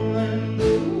pulling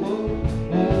the wool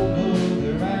over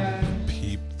their eyes.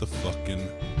 peep the fucking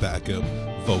backup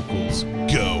vocals.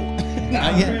 Go.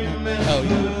 Not yet. Oh,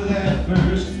 yeah. That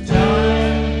first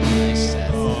time. Nice,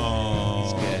 Seth.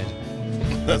 Oh,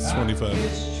 Good. that's 25.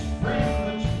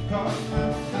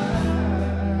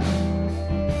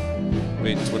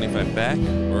 Wait, 25 back?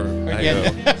 Or I Yeah.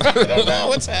 go? I don't know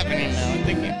what's happening now. I'm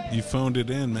thinking. You phoned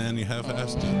it in, man. You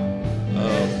half-assed it.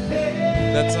 Oh,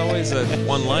 that's always a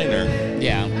one-liner.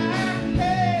 Yeah.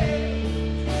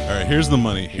 All right, here's the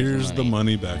money. Here's the Here's the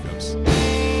money backups.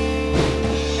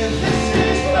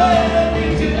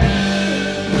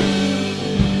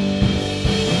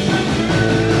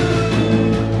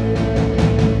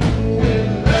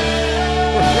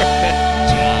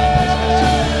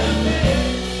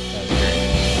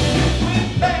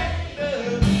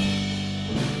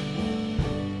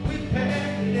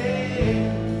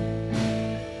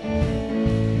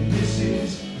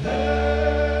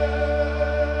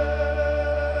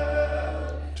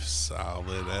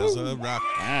 Solid as a rock.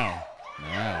 Wow.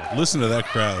 Wow. Listen to that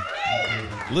crowd.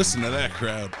 Listen to that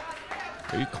crowd.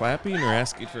 Are you clapping or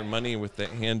asking for money with that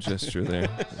hand gesture there?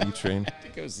 E-Train. I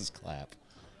think it was this clap.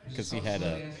 Because he had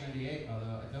a. Dance 98,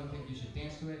 although I don't think you should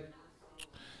dance to it.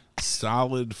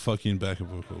 Solid fucking backup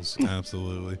vocals.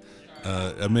 Absolutely.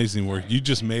 Amazing work. You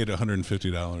just made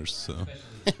 $150, so.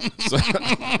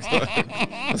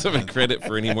 Let's have a credit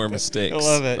for any more mistakes. I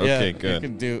love it. Okay, Yeah. good. You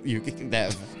can do. You can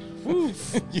that.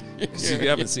 So you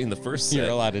haven't seen the first set. You're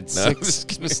allotted No.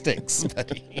 6 mistakes,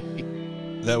 buddy.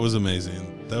 That was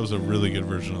amazing. That was a really good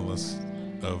version of this.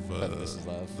 This Is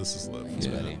Love. This is love. Thanks,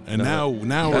 buddy. And now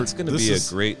That's going to this be a is-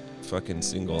 great fucking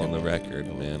single on the record,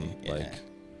 man. Yeah. Like,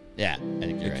 Yeah, I think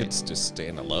it you're could right. just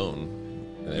stand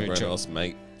alone, and everyone true. else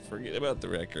might forget about the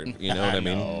record. You know what I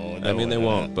mean? No, I mean, they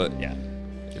won't, but yeah.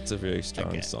 it's a very strong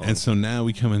Okay. song. And so now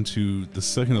we come into the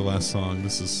second to last song.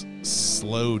 This is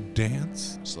Slow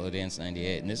Dance. Slow Dance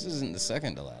 98. And this isn't the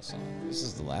second to last song. This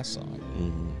is the last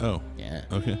song. Oh, Yeah.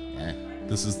 okay. Yeah.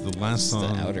 This is the last This is the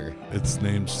song. outer. It's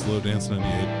named Slow Dance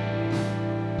 98.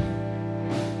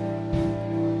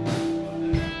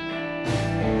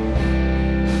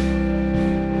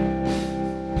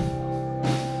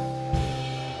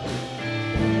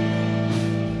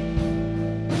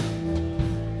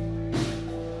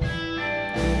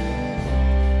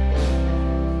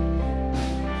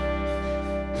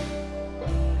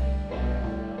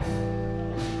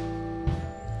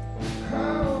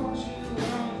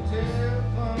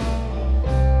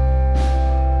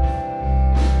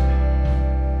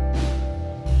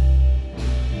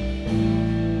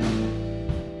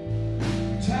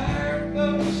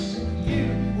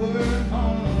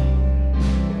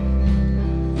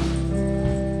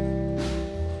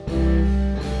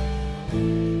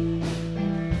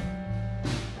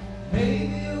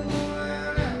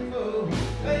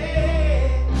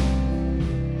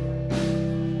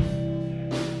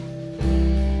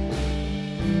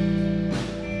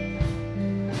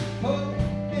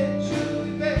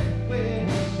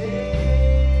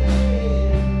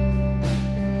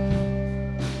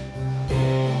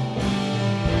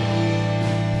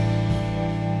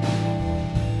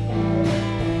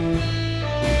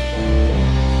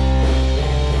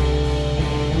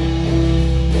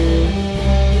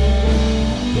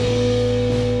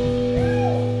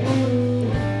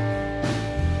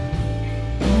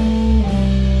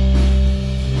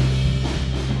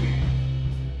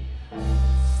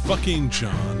 fucking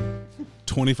John.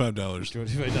 $25.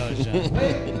 $25, John.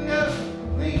 Waking up,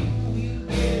 we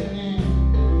get in.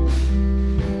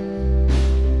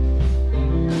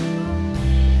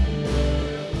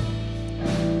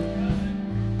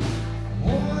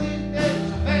 Only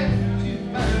that's back to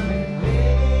find me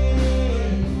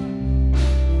waiting.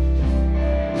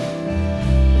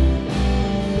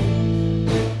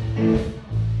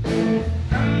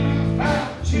 I'm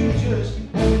about you just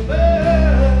one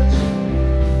bird.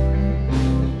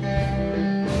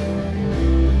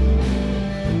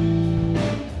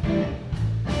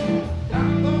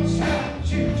 I'm gonna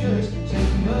shout you just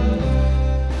one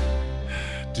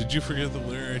bird. Did you forget the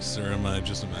lyrics, or am I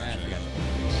just I imagining?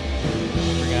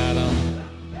 forgot them.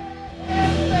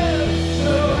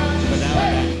 So I But just now say,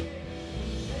 I'm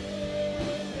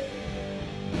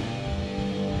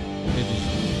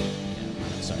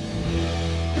back. Sorry.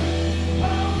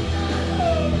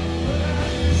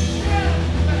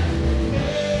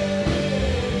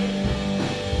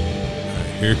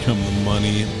 Here come the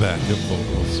money backup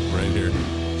vocals right here.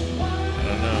 I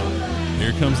don't know.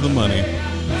 Here comes the money.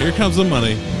 Here comes the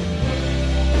money.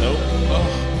 Nope.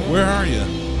 Oh, where are you?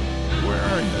 Where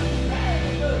are you?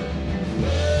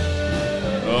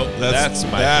 Oh, that's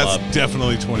my That's club.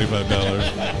 definitely $25.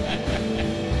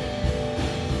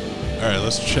 All right,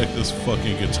 let's check this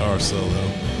fucking guitar solo.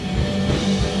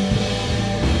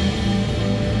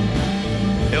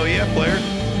 Hell yeah, player.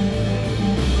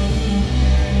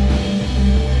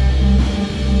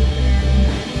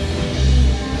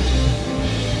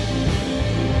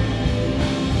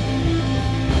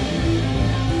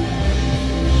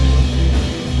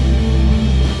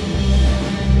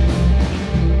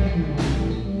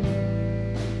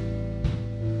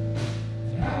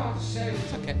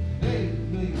 It's okay.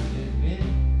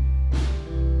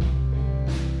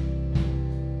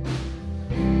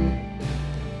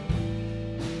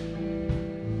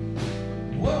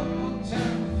 One more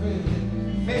time for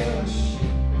the fellowship.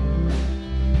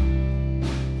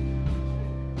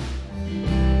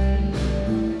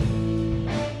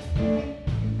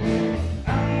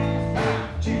 I'm gonna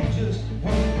fight you just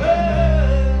one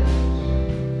bird.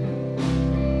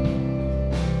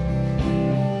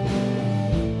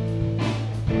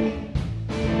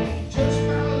 Just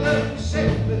my love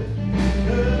said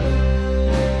because.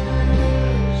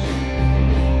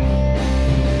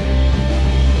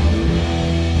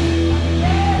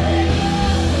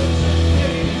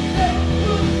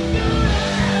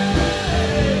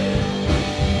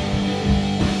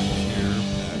 Pure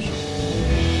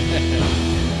passion.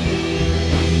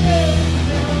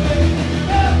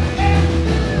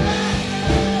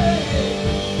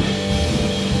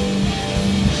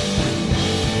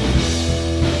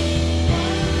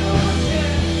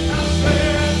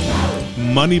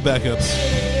 Money backups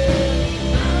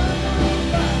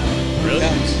Really?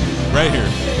 right here.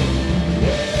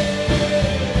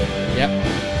 Yep.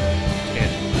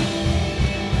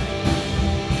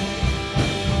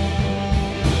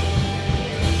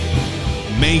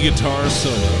 Main guitar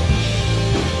solo.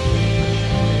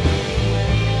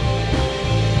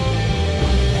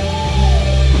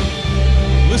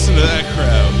 Listen to that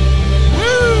crowd.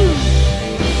 Woo!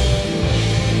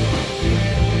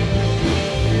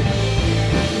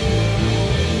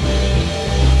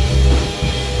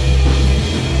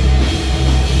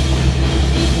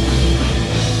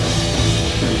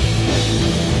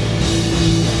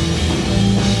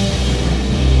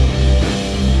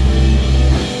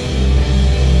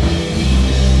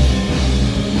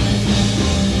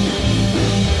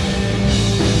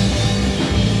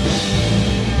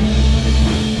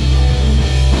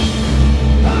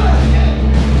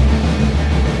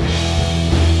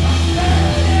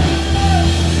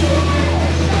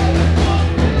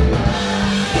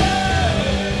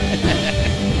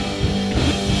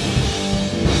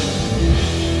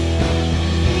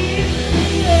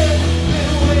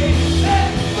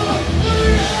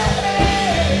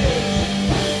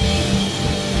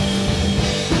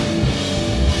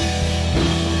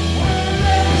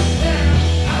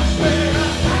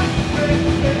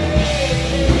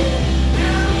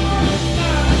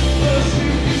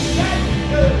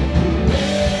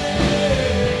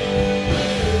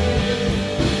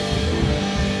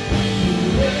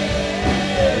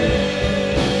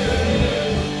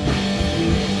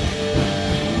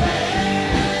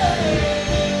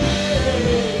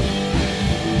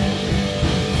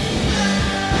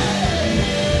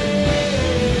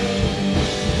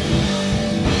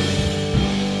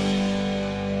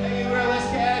 Thank you, Willis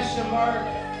Cash, to Mark,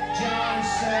 John,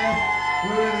 Seth. We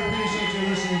really appreciate you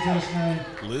listening to us tonight.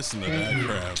 Listen to that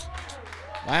crowd.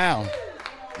 Wow.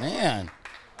 Man.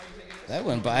 That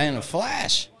went by in a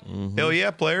flash. Hell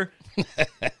yeah, player.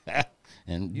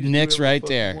 And You just Nick's do whatever right the fuck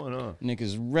there. you want, huh? Nick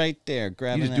is right there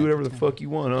grabbing You just do that whatever the guitar. fuck you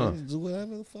want, huh? Do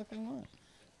whatever the fuck I want.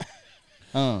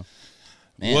 Oh,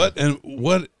 man.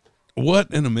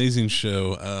 What an amazing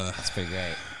show. That's pretty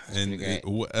great. That's And pretty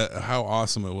great. how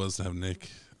awesome it was to have Nick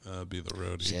be the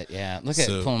roadie. Shit, yeah. Look at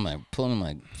So- pulling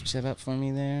my shit up for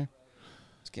me there.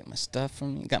 Let's get my stuff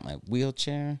from me. Got my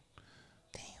wheelchair.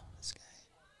 Damn, this guy.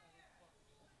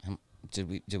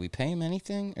 Did we pay him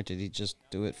anything, or did he just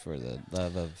do it for the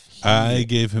love of? I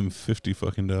gave him $50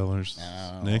 fucking.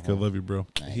 Oh. Nick, I love you, bro.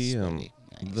 Nice, He buddy.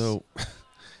 Nice. though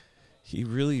he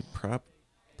really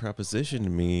propositioned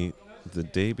me the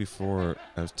day before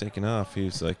I was taking off. He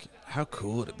was like, "How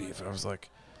cool would it be if I was like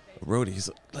a roadie?" He's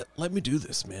like, let me do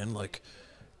this, man. Like,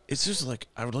 it's just like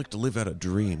I would like to live out a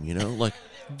dream, you know, like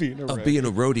being a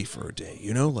roadie for a day,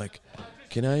 you know. Like,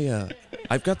 can I?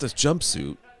 I've got this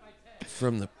jumpsuit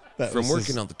from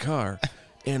working on the car,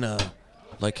 and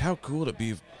like, how cool would it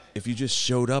be if you just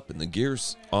showed up and the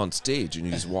gear's on stage and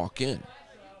you just walk in,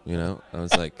 you know? I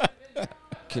was like,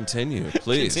 continue,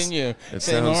 please. Continue. It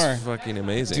Say sounds more. fucking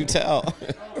amazing. Do tell.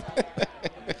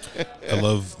 I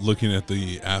love looking at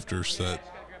the after set.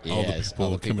 All the Yes, people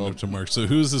all the coming people. up to Mark. So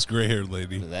who's this gray-haired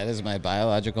lady? That is my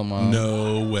biological mom.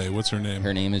 No way. What's her name?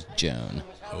 Her name is Joan.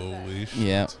 Holy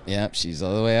shit. Yep. She's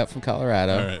all the way out from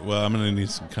Colorado. All right. Well, I'm going to need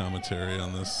some commentary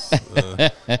on this.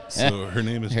 So her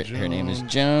name is Joan. Her name is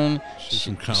Joan. She's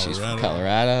from She's from Colorado.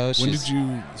 Colorado. When She's- did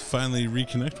you finally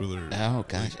reconnect with her? Oh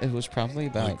gosh, it was probably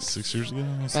about Like 6 years ago?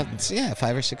 about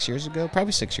 5 or 6 years ago.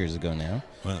 Probably 6 years ago now.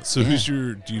 Wow. So who's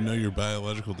do you know your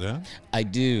biological dad? I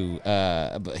do,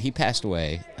 but he passed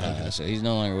away, so he's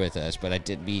no longer with us. But I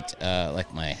did meet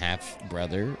like my half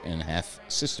brother and half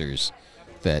sisters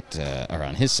that are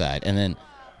on his side, and then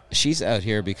she's out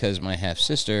here because my half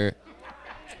sister,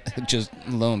 just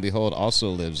lo and behold, also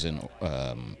lives in.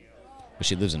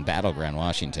 She lives in Battleground,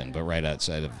 Washington, but right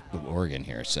outside of Oregon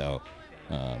here. So,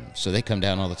 so they come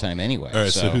down all the time anyway. All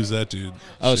right. So who's that dude?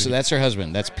 Oh, so that's her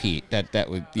husband. That's Pete. That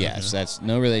would yes. That's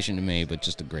no relation to me, but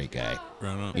just a great guy.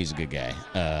 Right on. He's a good guy.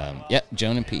 Yep,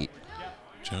 Joan and Pete.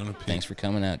 Joan and Pete. Thanks for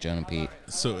coming out, Joan and Pete.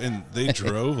 So, and they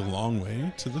drove a long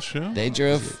way to the show? They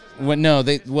drove.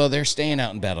 They're staying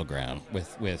out in Battleground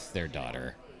with their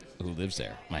daughter, who lives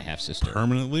there. My half sister.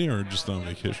 Permanently or just on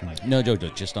vacation? No,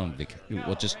 just on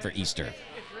just for Easter,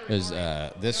 because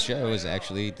this show is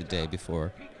actually the day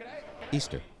before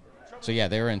Easter. So yeah,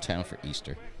 they were in town for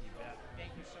Easter.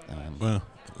 Wow.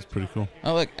 That's pretty cool.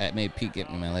 Oh look, I made Pete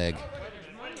get me my leg.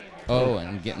 Oh,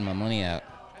 and getting my money out.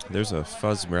 There's a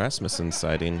Fuzz Rasmussen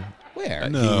sighting. Where?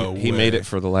 No. He way. made it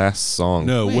for the last song.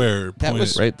 No, Wait, where? that Point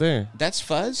was- it. Right there. That's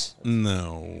Fuzz?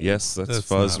 No. Yes, that's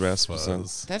Fuzz not Rasmussen.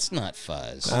 Fuzz. That's not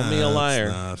Fuzz. Call me a liar.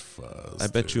 That's not Fuzz. I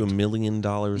bet you $1 million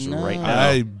No. right now.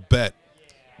 I bet.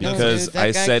 Because dude, that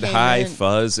I guy said came hi, in-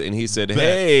 Fuzz, and he said, Bet.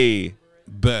 hey.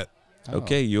 Bet. Oh.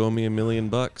 Okay, you owe me $1 million.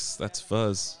 That's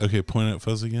Fuzz. Okay, point at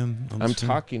Fuzz again. on the I'm screen.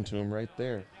 talking to him right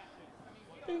there.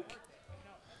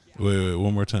 Wait,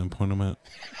 one more time. Point him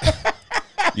at.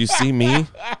 You see me?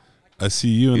 I see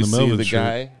you in You the see Melvin the shirt.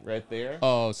 guy right there?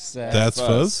 Oh, Seth. That's Fuzz.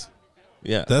 Fuzz?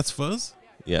 Yeah. That's Fuzz?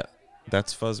 Yeah.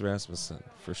 That's Fuzz Rasmussen,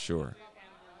 for sure.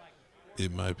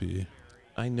 It might be.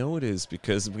 I know it is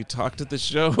because we talked at the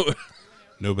show.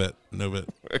 No bet. No bet.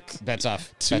 Bet's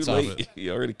off. Too Bet's late. off.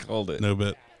 You already called it. No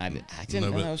bet. I didn't No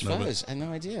know bet, that was no bet. Fuzz. I had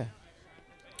no idea.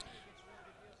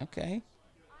 Okay.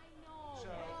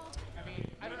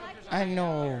 I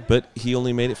know. But he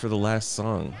only made it for the last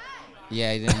song.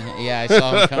 Yeah, I didn't. Yeah, I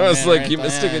saw him come I was in like, right you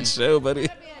missed a then. good show, buddy.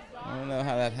 I don't know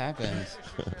how that happened.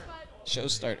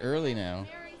 Shows start early now.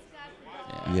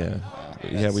 Yeah.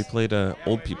 Yeah, we played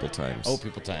Old People Times. Old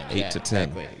people time. 8 to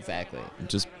 10. Exactly.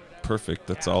 Just perfect.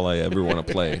 That's all I ever want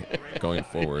to play going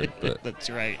forward. But That's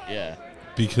right. Yeah.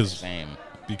 Because Same.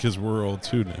 we're old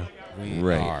too now. We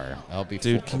Right. are. I'll be.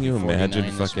 dude, I'll can be you 49 imagine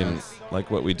this fucking month. like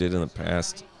what we did in the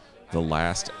past? The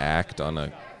last act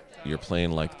on you're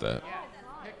playing like the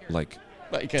Like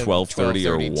a 12:30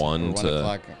 or 12:30 1 to- 1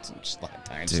 o'clock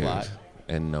time dude, slot.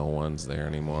 and no one's there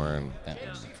anymore, and That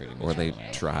was pretty much. or they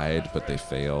tried but they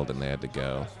failed and they had to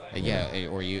go. Or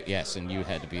and you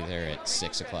had to be there at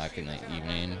 6 o'clock in the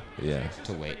evening Yeah,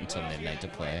 to wait until midnight to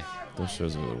play. those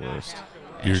shows are the worst.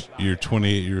 You're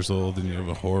 28 years old and you have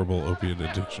a horrible opiate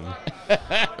addiction.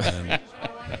 And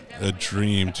a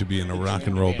dream to be in a rock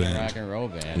and roll Rock band. and roll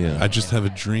band. Yeah. I just have a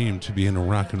dream to be in a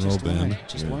rock and roll band.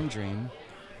 Just one dream.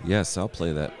 Yes, I'll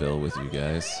play that bill with you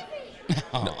guys.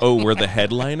 Oh, we're the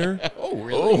headliner. Oh,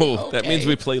 really? Oh, that means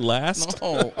we play last.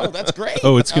 Oh, that's great.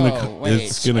 Oh, it's gonna wait.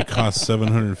 it's gonna cost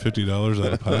 $750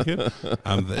 out of pocket.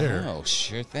 I'm there. Oh,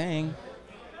 sure thing.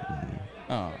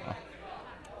 Oh.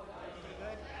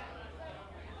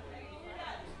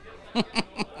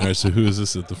 All right, so who is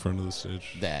this at the front of the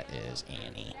stage? That is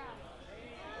Annie.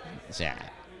 Yeah.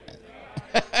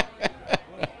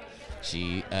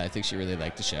 I think she really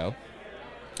liked the show.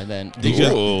 And then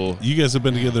You guys have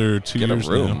been together 2 Get a years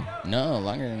room. now. no,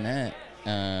 longer than that.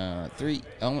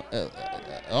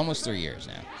 Almost 3 years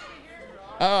now.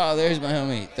 Oh, there's my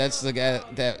homie. That's the guy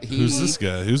that he. Who's this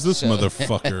guy? Who's this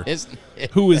motherfucker? Isn't it?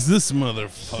 Who is this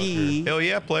motherfucker? He Hell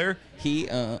yeah, player. he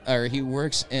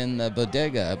works in the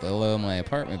bodega below my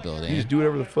apartment building. You just do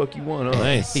whatever the fuck you want, huh?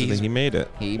 Nice. He's- He made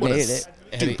it. He What made a it.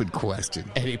 stupid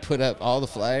question. And he put up all the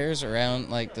flyers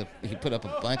around, he put up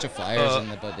a bunch of flyers in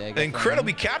the bodega.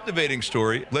 Incredibly captivating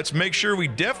story. Let's make sure we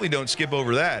definitely don't skip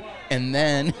over that. And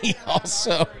then he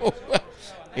also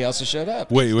showed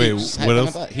up. Wait, He was what hyping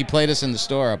else? up- He played us in the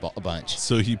store a bunch.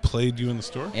 So he played you in the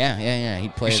store? Yeah. He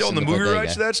played You us selling in the movie bodega.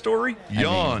 rights to that story?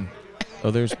 Yawn.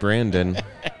 Oh, there's Brandon.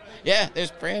 Yeah, there's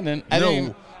Brandon. I didn't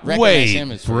even recognize Wait,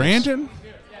 him as first. Brandon?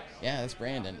 Yeah, that's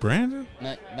Brandon. Brandon?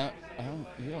 Not,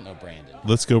 you don't know Brandon.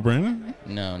 Let's go, Brandon.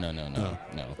 No.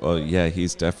 Oh, yeah,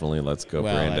 he's definitely Let's Go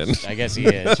Well, Brandon. I guess he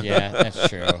is. Yeah, that's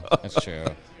true. That's true.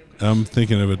 I'm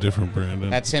thinking of a different Brandon.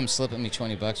 That's him slipping me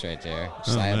 $20 right there. Oh,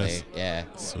 Slyly. nice. Yeah.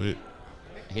 Sweet.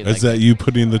 He Is liked that it. you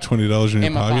putting the $20 in your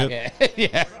In my pocket? pocket.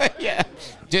 yeah.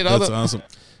 Dude, all That's the, awesome.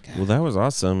 Well, that was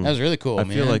awesome. that was really cool, I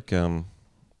man. feel like,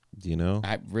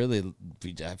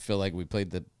 I feel like we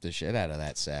played the shit out of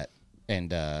that set.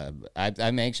 And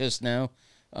I'm anxious now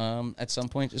at some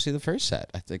point to see the first set.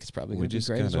 I think it's probably going to be just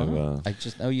great as gotta, well. I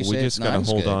just know you we say just it's not gotta as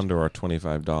hold good. on to our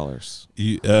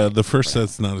 $25. The first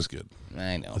set's not as good.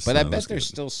 I know, It's but I not bet as there's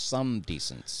good. still some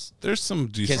decence. There's some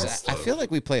decent Because I stuff. feel like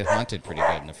we played Haunted pretty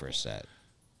good in the first set.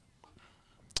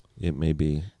 It may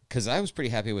be. Because I was pretty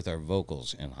happy with our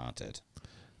vocals in Haunted.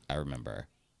 I remember.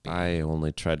 I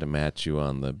only tried to match you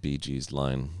on the Bee Gees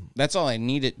line. That's all I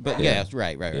needed. But Yeah. yeah,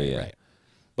 right. Yeah.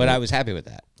 But I was happy with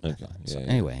that. I Okay, thought. yeah, So yeah.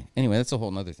 anyway, that's a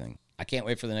whole nother thing. I can't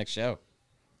wait for the next show.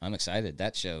 I'm excited.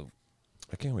 That show,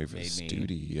 I can't wait for the Made me-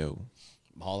 studio.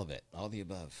 all of it, all the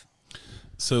above.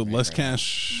 So, Less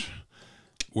Cash,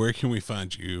 where can we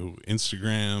find you?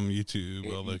 Instagram,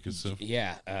 YouTube, all that good stuff.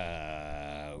 Yeah,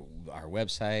 our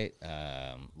website,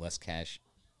 Less Cash.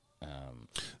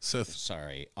 Seth,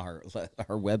 Sorry, our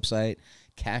website,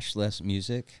 Cashless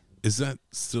Music. is that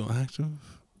still active?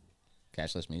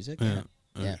 Cashless Music. Yeah.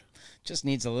 Yeah. Okay. Just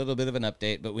needs a little bit of an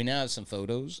update, but we now have some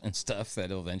photos and stuff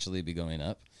that'll eventually be going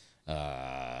up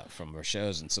from our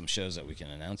shows and some shows that we can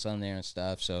announce on there and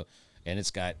stuff. So, and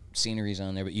it's got sceneries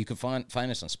on there, but you can find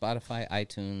us on Spotify,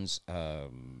 iTunes,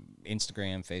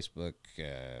 Instagram, Facebook.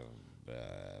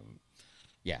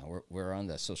 Yeah, we're on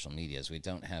the social medias. We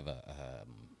don't have a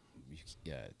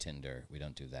Tinder. We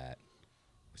don't do that.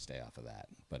 We stay off of that.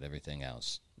 But everything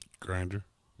else, Grinder.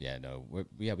 yeah, no, we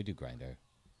do Grindr,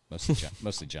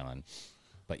 mostly John,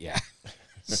 but yeah.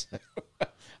 So,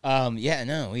 yeah,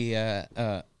 no, we yeah,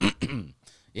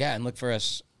 and look for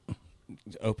us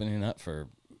opening up for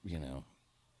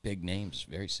big names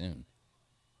very soon.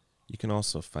 You can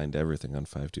also find everything on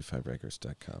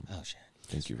 525records.com. Oh shit!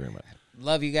 Thank you very much.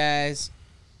 Love you guys.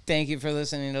 Thank you for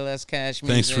listening to Less Cash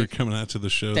Music. Thanks for coming out to the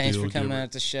show. Thanks the for Old coming Gilbert.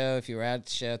 out to the show. If you were at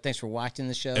the show, thanks for watching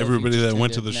the show. If you Everybody just that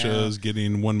went to tuned the in now, shows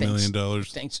getting $1 million.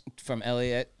 Thanks from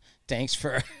Elliot. Thanks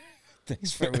for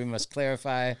we must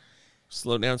clarify.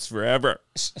 Slow dance forever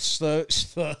Slow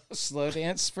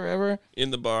dance forever. in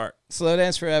the bar. Slow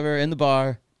dance forever in the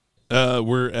bar.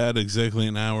 We're at exactly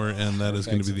an hour, and that is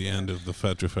going to be the end of the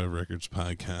Fat Joe 5 Records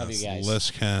podcast. Love you guys. Less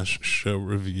Cash show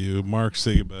review. Mark,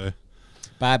 say goodbye.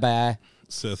 Bye.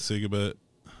 Seth, say goodbye.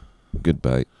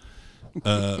 Goodbye.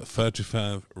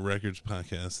 525 Records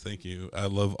podcast. Thank you. I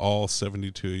love all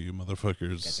 72 of you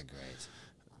motherfuckers. That's a great.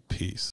 Peace.